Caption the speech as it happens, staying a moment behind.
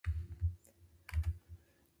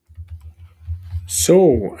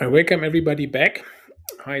So, I welcome everybody back.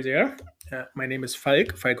 Hi there. My name is Falk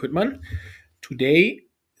Hüttmann. Today,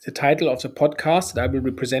 the title of the podcast that I will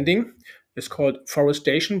be presenting is called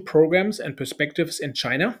Forestation Programs and Perspectives in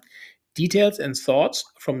China Details and Thoughts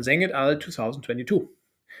from Zheng et al. 2022.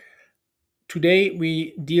 Today,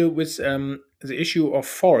 we deal with the issue of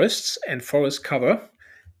forests and forest cover,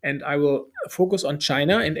 and I will focus on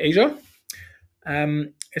China and Asia.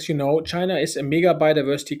 As you know, China is a mega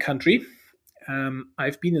biodiversity country.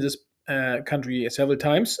 I've been in this country several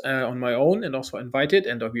times on my own and also invited,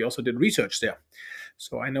 and we also did research there.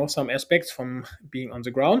 So I know some aspects from being on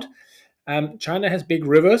the ground. China has big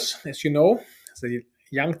rivers, as you know, the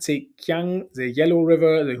Yangtze Kiang, the Yellow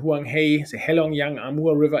River, the Huanghe, the Heilongjiang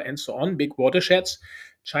Amur River, and so on, big watersheds.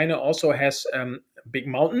 China also has big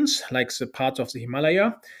mountains, like the parts of the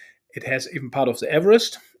Himalaya. It has even part of the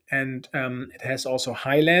Everest, and it has also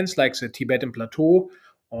highlands like the Tibetan Plateau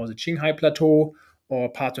or the Qinghai Plateau or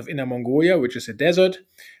parts of Inner Mongolia, which is a desert.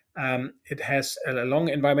 It has a long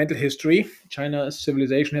environmental history. China's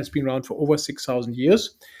civilization has been around for over 6,000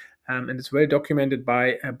 years. And it's well documented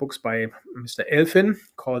by books by Mr. Elfin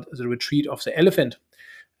called The Retreat of the Elephant.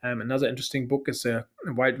 Another interesting book is The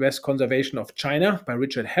Wild West Conservation of China by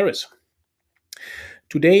Richard Harris.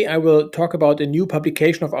 Today, I will talk about a new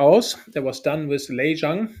publication of ours that was done with Lei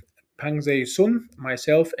Zhang, Pangzei Sun,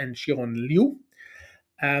 myself, and Shiron Liu.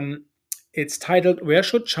 It's titled Where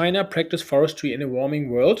Should China Practice Forestry in a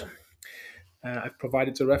Warming World? I've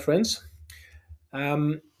provided the reference.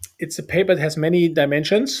 It's a paper that has many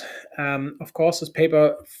dimensions. Of course, this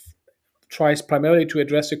paper tries primarily to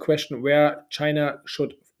address the question where China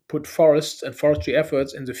should put forests and forestry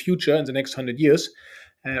efforts in the future, in the next 100 years.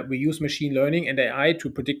 We use machine learning and AI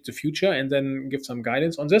to predict the future and then give some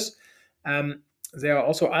guidance on this. There are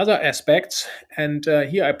also other aspects, and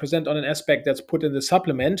here I present on an aspect that's put in the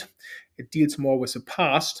supplement. It deals more with the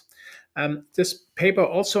past. This paper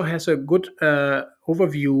also has a good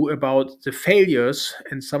overview about the failures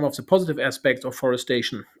and some of the positive aspects of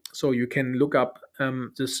forestation. So you can look up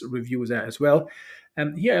this review there as well.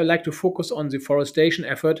 Here I'd like to focus on the forestation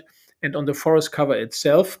effort and on the forest cover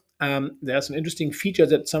itself. There's an interesting feature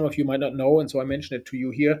that some of you might not know, and so I mention it to you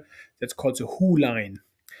here. That's called the Hu line.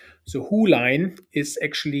 The Hu line is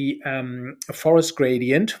actually a forest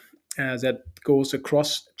gradient that goes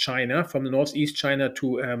across China from the northeast China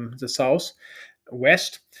to the south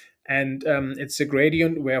west. And it's a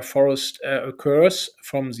gradient where forest occurs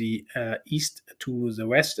from the east to the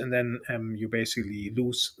west, and then you basically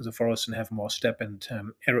lose the forest and have more steppe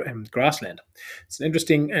and grassland. It's an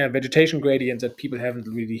interesting vegetation gradient that people haven't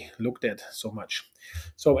really looked at so much.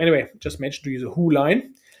 So anyway, just mentioned to you the Hu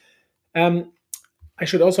line. I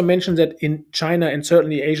should also mention that in China and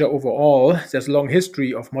certainly Asia overall, there's a long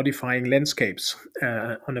history of modifying landscapes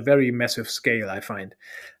on a very massive scale, I find.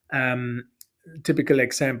 Typical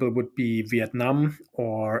example would be Vietnam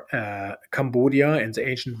or Cambodia and the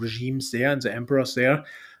ancient regimes there and the emperors there.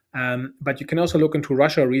 But you can also look into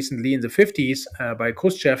Russia recently in the 50s by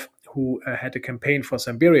Khrushchev, who had a campaign for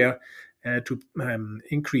Siberia to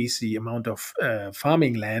increase the amount of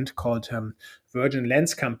farming land called Virgin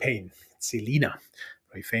Lands Campaign, Selina,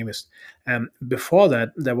 very famous. Before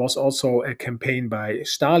that, there was also a campaign by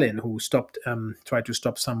Stalin who tried to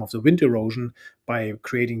stop some of the wind erosion by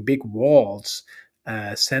creating big walls,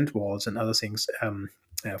 sand walls, and other things,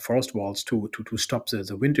 forest walls to stop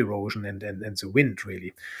the wind erosion and the wind,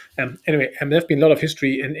 really. Anyway, there have been a lot of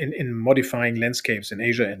history in modifying landscapes in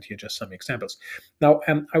Asia, and here just some examples. Now,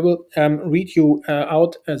 I will read you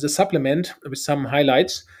out the supplement with some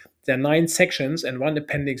highlights. There are 9 sections and one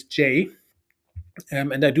Appendix J.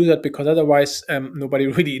 And I do that because otherwise nobody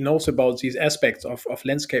really knows about these aspects of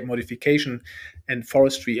landscape modification and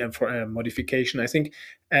forestry and modification. I think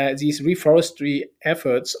these reforestry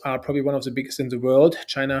efforts are probably one of the biggest in the world.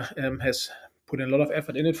 China has put in a lot of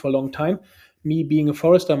effort in it for a long time. Me being a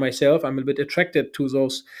forester myself, I'm a bit attracted to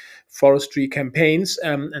those forestry campaigns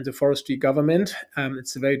and the forestry government.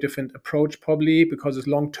 It's a very different approach probably because it's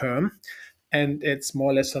long term and it's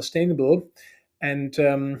more or less sustainable. And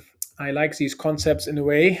I like these concepts in a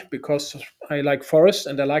way because I like forests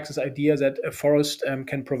and I like this idea that a forest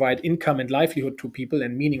can provide income and livelihood to people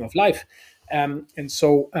and meaning of life. And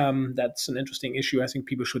so that's an interesting issue I think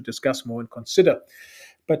people should discuss more and consider.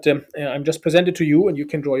 But I'm just presented to you and you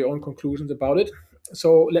can draw your own conclusions about it.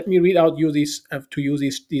 So let me read out to you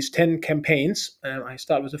these 10 campaigns. I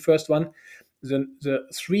start with the first one. The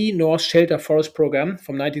Three North Shelter Forest Program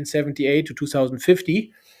from 1978 to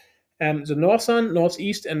 2050. The northern,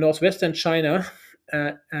 northeast, and northwestern China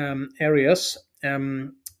areas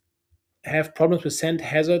have problems with sand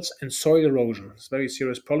hazards and soil erosion. It's very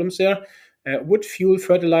serious problems there. Wood, fuel,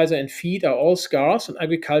 fertilizer, and feed are all scarce, and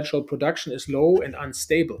agricultural production is low and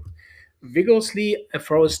unstable. Vigorously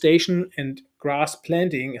afforestation and grass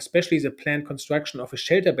planting, especially the planned construction of a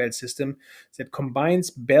shelter belt system that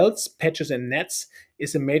combines belts, patches, and nets,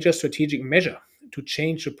 is a major strategic measure to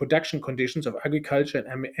change the production conditions of agriculture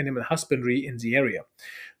and animal husbandry in the area.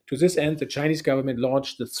 To this end, the Chinese government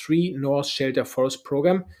launched the Three North Shelter Forest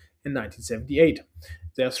Program in 1978.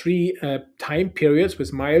 There are three time periods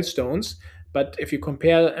with milestones, but if you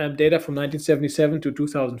compare data from 1977 to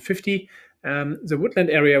 2050, the woodland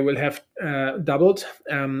area will have doubled.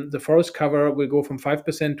 The forest cover will go from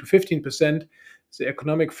 5% to 15%. The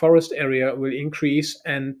economic forest area will increase,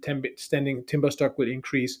 and standing timber stock will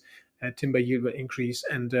increase, timber yield will increase,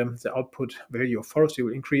 and the output value of forestry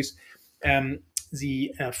will increase.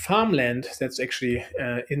 The farmland that's actually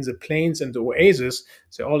in the plains and the oases,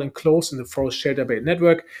 they're all enclosed in the forest shelter belt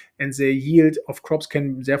network, and the yield of crops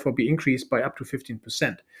can therefore be increased by up to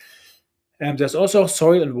 15%. There's also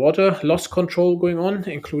soil and water loss control going on,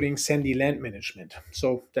 including sandy land management.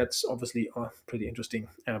 So that's obviously a pretty interesting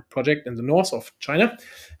project in the north of China.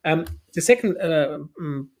 The second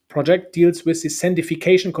project deals with the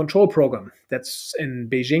sandification control program. That's in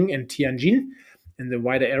Beijing and Tianjin in the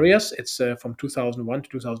wider areas. It's from 2001 to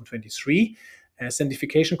 2023.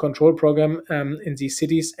 Sandification control program in these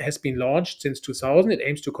cities has been launched since 2000. It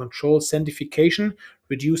aims to control sandification,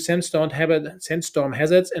 reduce sandstorm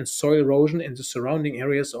hazards, and soil erosion in the surrounding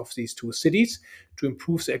areas of these two cities to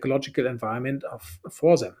improve the ecological environment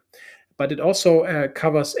for them. But it also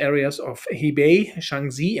covers areas of Hebei,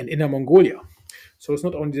 Shaanxi, and Inner Mongolia. So it's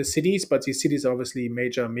not only the cities, but these cities are obviously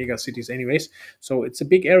major mega cities anyways. So it's a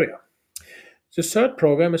big area. The third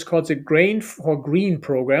program is called the Grain for Green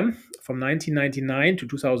program from 1999 to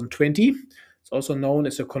 2020. It's also known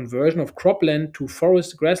as a conversion of cropland to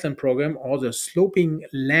forest grassland program, or the sloping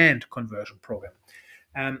land conversion program.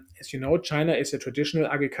 As you know, China is a traditional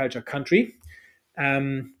agriculture country.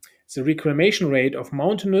 The reclamation rate of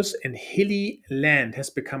mountainous and hilly land has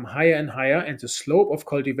become higher and higher, and the slope of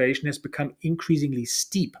cultivation has become increasingly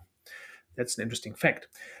steep. That's an interesting fact.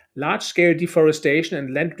 Large-scale deforestation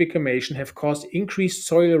and land reclamation have caused increased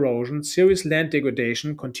soil erosion, serious land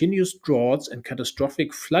degradation, continuous droughts, and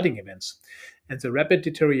catastrophic flooding events, and the rapid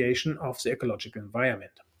deterioration of the ecological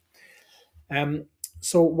environment.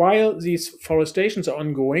 So while these forestations are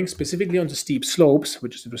ongoing, specifically on the steep slopes,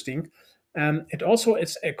 which is interesting, it also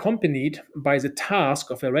is accompanied by the task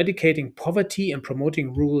of eradicating poverty and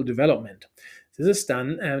promoting rural development. This is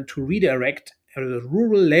done to redirect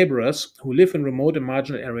rural laborers who live in remote and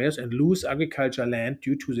marginal areas and lose agricultural land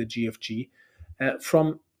due to the GFG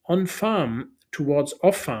from on-farm towards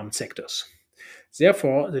off-farm sectors.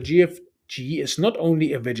 Therefore, the GFG is not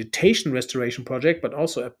only a vegetation restoration project, but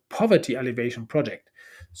also a poverty alleviation project.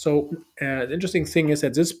 So the interesting thing is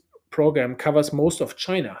that this program covers most of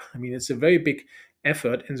China. I mean, it's a very big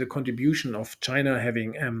effort in the contribution of China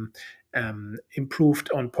having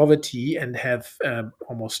improved on poverty and have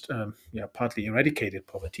almost partly eradicated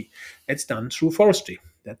poverty. It's done through forestry.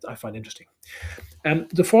 That I find interesting.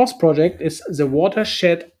 The fourth project is the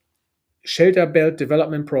Watershed Shelter Belt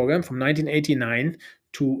Development Program from 1989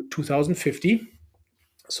 to 2050.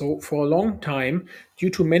 So for a long time, due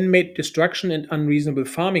to man-made destruction and unreasonable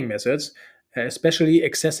farming methods, especially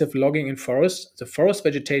excessive logging in forests, the forest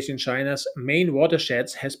vegetation in China's main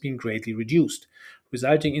watersheds has been greatly reduced,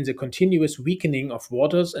 resulting in the continuous weakening of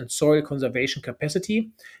waters and soil conservation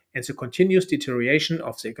capacity and the continuous deterioration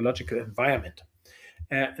of the ecological environment.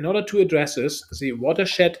 In order to address this, the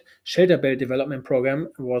Watershed Shelter Belt Development Program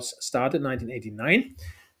was started in 1989.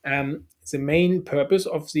 The main purpose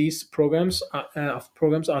of these programs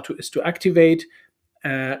is to activate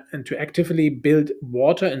and to actively build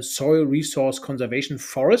water and soil resource conservation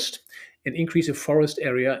forest and increase the forest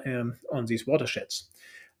area on these watersheds.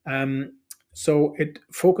 So it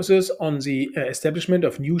focuses on the establishment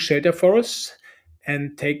of new shelter forests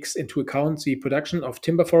and takes into account the production of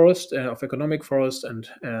timber forest, of economic forest, and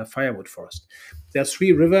firewood forest. There are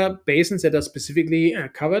three river basins that are specifically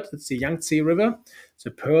covered. It's the Yangtze River,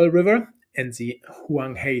 the Pearl River, and the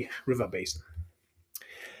Huanghe River Basin.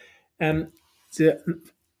 The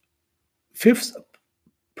fifth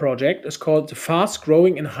project is called the Fast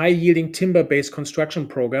Growing and High Yielding Timber Based Construction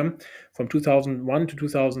Program from 2001 to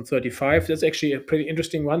 2035. That's actually a pretty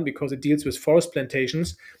interesting one because it deals with forest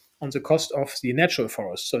plantations on the cost of the natural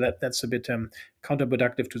forest. So that's a bit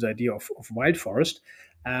counterproductive to the idea of wild forest.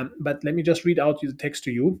 But let me just read out the text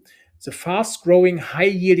to you. The fast-growing,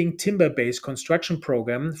 high-yielding timber-based construction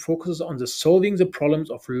program focuses on solving the problems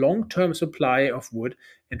of long-term supply of wood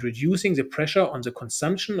and reducing the pressure on the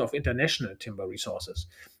consumption of international timber resources,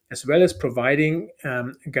 as well as providing a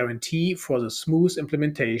guarantee for the smooth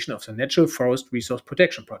implementation of the Natural Forest Resource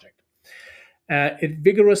Protection Project. It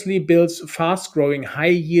vigorously builds fast-growing,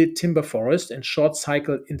 high-yield timber forest and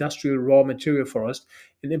short-cycle industrial raw material forest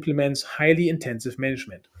and implements highly intensive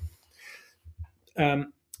management.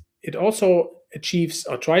 Um, it also achieves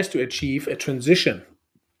or tries to achieve a transition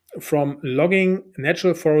from logging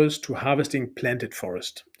natural forest to harvesting planted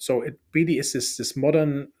forest. So it really is this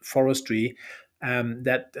modern forestry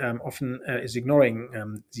that often is ignoring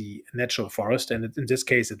the natural forest. And in this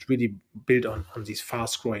case, it's really built on these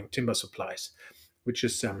fast growing timber supplies, which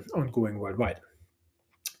is ongoing worldwide.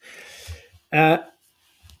 Uh,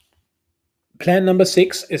 Plan number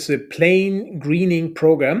 6 is the Plain Greening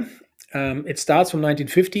Program. It starts from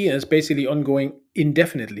 1950 and is basically ongoing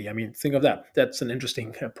indefinitely. I mean, think of that. That's an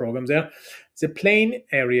interesting program there. The plain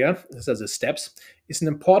area, these are the steppes, is an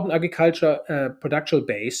important agriculture production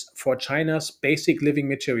base for China's basic living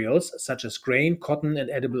materials such as grain, cotton,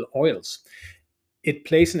 and edible oils. It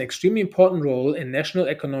plays an extremely important role in national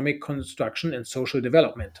economic construction and social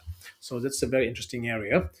development. So that's a very interesting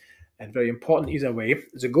area and very important either way.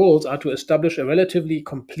 The goals are to establish a relatively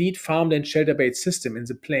complete farmland shelter-based system in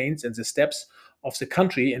the plains and the steppes of the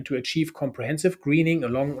country and to achieve comprehensive greening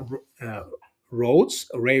along roads,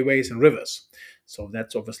 railways, and rivers. So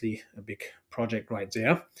that's obviously a big project right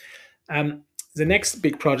there. The next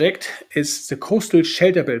big project is the Coastal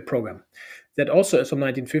Shelter Belt Program that also is from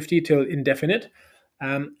 1950 till indefinite.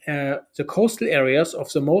 The coastal areas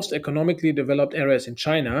of the most economically developed areas in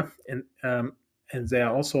China, and they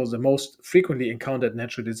are also the most frequently encountered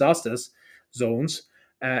natural disasters zones,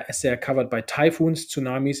 as they are covered by typhoons,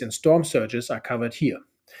 tsunamis, and storm surges, are covered here.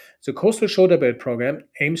 The Coastal Shelter Belt Program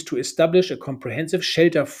aims to establish a comprehensive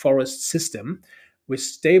shelter forest system with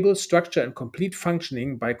stable structure and complete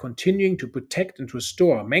functioning by continuing to protect and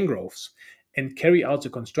restore mangroves and carry out the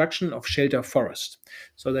construction of shelter forest.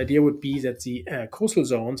 So the idea would be that the coastal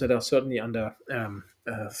zones that are certainly under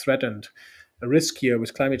threat and risk here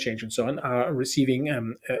with climate change and so on are receiving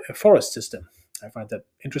a forest system. I find that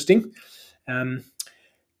interesting.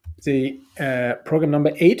 The program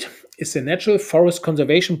number 8 is the Natural Forest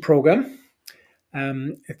Conservation Program.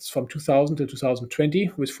 It's from 2000 to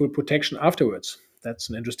 2020 with full protection afterwards.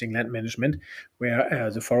 That's an interesting land management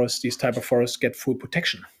where these type of forests get full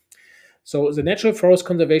protection. So the Natural Forest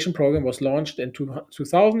Conservation Program was launched in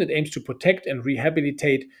 2000. It aims to protect and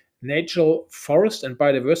rehabilitate natural forest and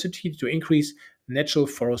biodiversity to increase natural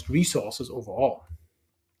forest resources overall.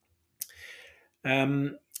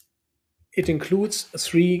 It includes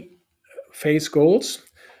 3 phase goals.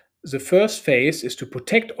 The first phase is to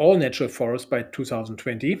protect all natural forests by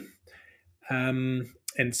 2020 and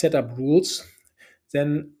set up rules.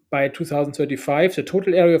 Then by 2035, the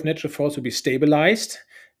total area of natural forest will be stabilized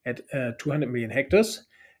at 200 million hectares,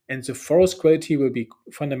 and the forest quality will be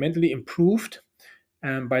fundamentally improved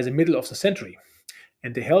by the middle of the century.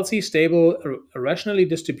 And the healthy, stable, rationally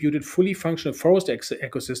distributed, fully functional forest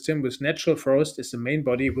ecosystem with natural forest as the main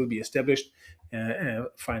body will be established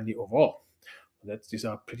finally overall. These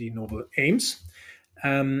are pretty noble aims.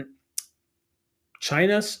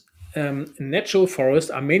 China's natural forests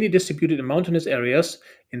are mainly distributed in mountainous areas,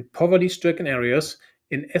 in poverty-stricken areas,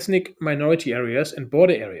 in ethnic minority areas, and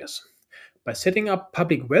border areas. By setting up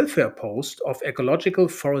public welfare posts of ecological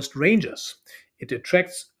forest rangers, it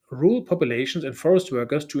attracts rural populations and forest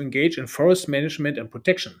workers to engage in forest management and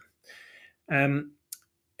protection.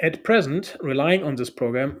 At present, relying on this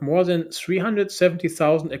program, more than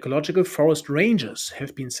 370,000 ecological forest rangers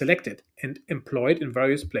have been selected and employed in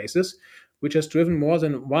various places, which has driven more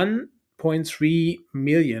than 1.3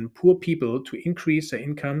 million poor people to increase their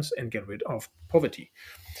incomes and get rid of poverty.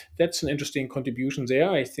 That's an interesting contribution there.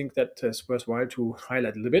 I think that is worthwhile to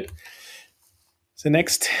highlight a little bit. The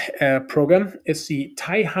next program is the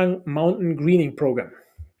Taihang Mountain Greening Program.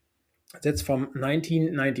 That's from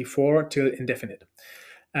 1994 till indefinite.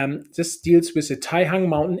 This deals with the Taihang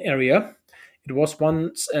Mountain area. It was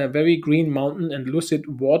once a very green mountain and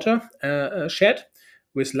lucid water shed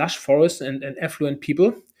with lush forests and affluent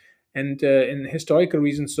people. And in historical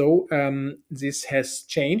reasons, this has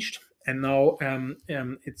changed, and now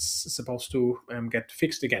it's supposed to get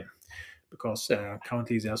fixed again because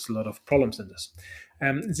currently there's a lot of problems in this.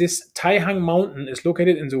 This Taihang Mountain is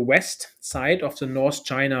located in the west side of the North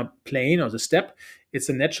China Plain or the steppe. It's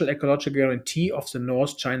a natural ecological guarantee of the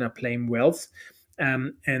North China Plain wealth,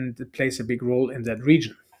 and it plays a big role in that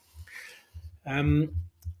region.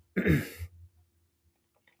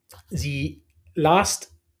 The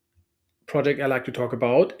last project I like to talk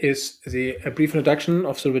about is a brief introduction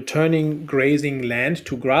of the Returning Grazing Land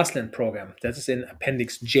to Grassland program. That is in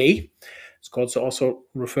Appendix J. It's also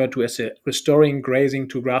referred to as the Restoring Grazing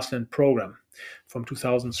to Grassland program from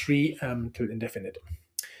 2003 till indefinite.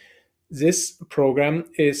 This program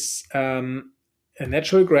is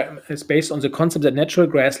is based on the concept that natural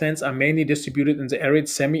grasslands are mainly distributed in the arid,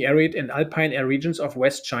 semi-arid, and alpine air regions of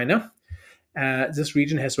West China. This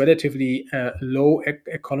region has relatively low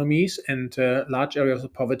economies and large areas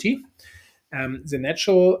of poverty. The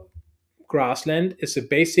natural grassland is a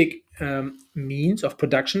basic means of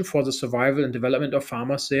production for the survival and development of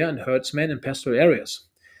farmers there and herdsmen in pastoral areas.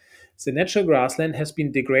 The natural grassland has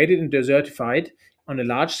been degraded and desertified on a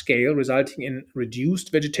large scale, resulting in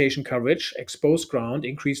reduced vegetation coverage, exposed ground,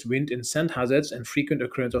 increased wind and sand hazards, and frequent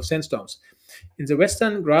occurrence of sandstorms. In the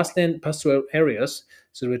western grassland pastoral areas,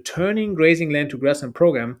 the Returning Grazing Land to Grassland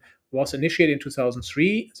program was initiated in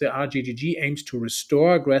 2003. The RGGG aims to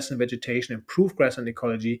restore grassland vegetation, improve grassland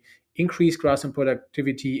ecology, increase grassland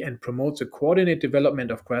productivity, and promote the coordinated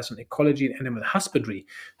development of grassland ecology and animal husbandry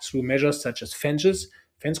through measures such as fence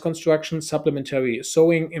construction, supplementary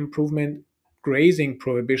sowing improvement, grazing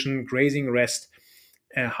prohibition, grazing rest,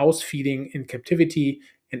 house feeding in captivity,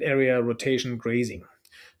 and area rotation grazing.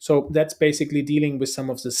 So that's basically dealing with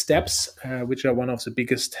some of the steppes, which are one of the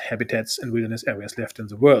biggest habitats and wilderness areas left in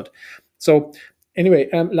the world. So anyway,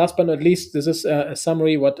 last but not least, this is a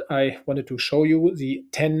summary what I wanted to show you, the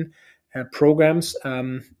 10 programs.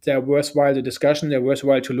 They're worthwhile the discussion. They're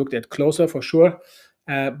worthwhile to look at closer for sure.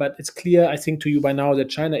 But it's clear, I think, to you by now that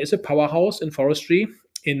China is a powerhouse in forestry,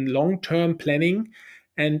 in long-term planning,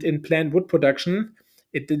 and in planned wood production.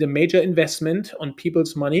 It did a major investment on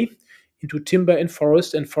people's money into timber and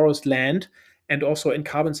forest land, and also in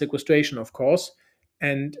carbon sequestration, of course.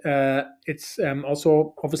 And it's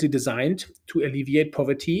also obviously designed to alleviate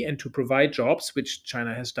poverty and to provide jobs, which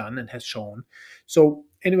China has done and has shown. So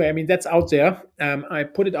anyway, I mean, that's out there. I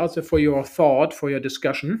put it out there for your thought, for your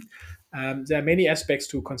discussion. There are many aspects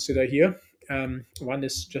to consider here. One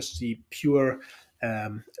is just the pure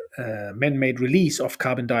man-made release of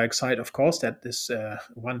carbon dioxide, of course. That is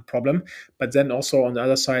one problem. But then also on the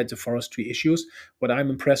other side, the forestry issues. What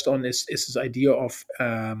I'm impressed on is this idea of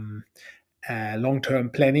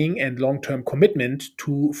long-term planning and long-term commitment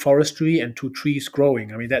to forestry and to trees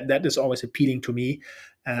growing. I mean, that is always appealing to me.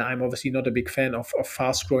 I'm obviously not a big fan of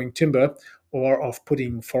fast-growing timber or of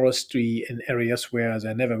putting forestry in areas where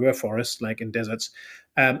there never were forests, like in deserts.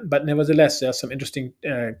 But nevertheless, there are some interesting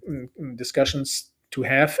discussions to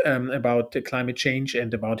have about climate change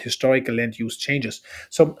and about historical land use changes.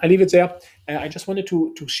 So I leave it there. I just wanted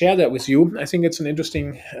to share that with you. I think it's an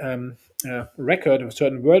interesting record, a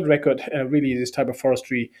certain world record, really, this type of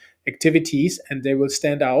forestry activities, and they will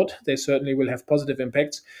stand out. They certainly will have positive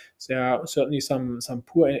impacts. There are certainly some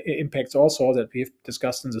poor impacts also that we've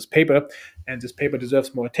discussed in this paper, and this paper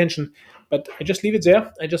deserves more attention. But I just leave it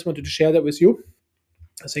there. I just wanted to share that with you.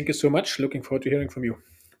 Thank you so much. Looking forward to hearing from you.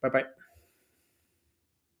 Bye bye.